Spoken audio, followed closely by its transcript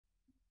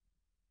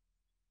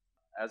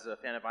as a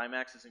fan of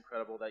IMAX, it's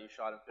incredible that you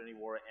shot Infinity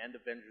War and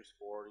Avengers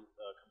 4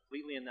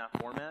 completely in that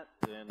format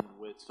and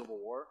with Civil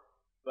War.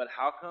 But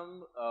how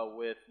come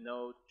with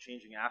no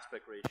changing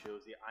aspect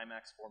ratios, the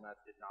IMAX format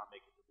did not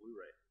make it to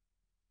Blu-ray?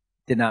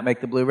 Did not make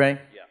the Blu-ray?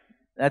 Yeah.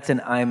 That's an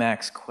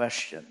IMAX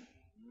question,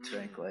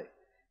 frankly.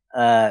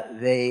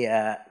 They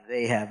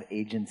have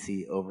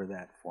agency over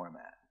that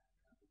format,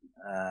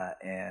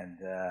 and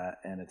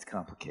it's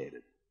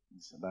complicated.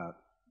 It's about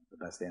the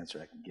best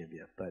answer I can give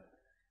you. But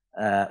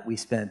we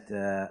spent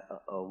a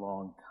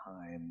long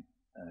time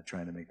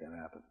trying to make that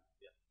happen.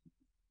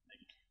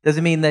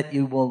 Doesn't mean that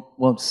you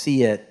won't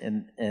see it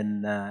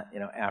in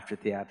after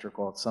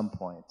theatrical at some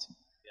point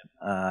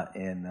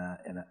in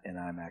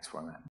IMAX format.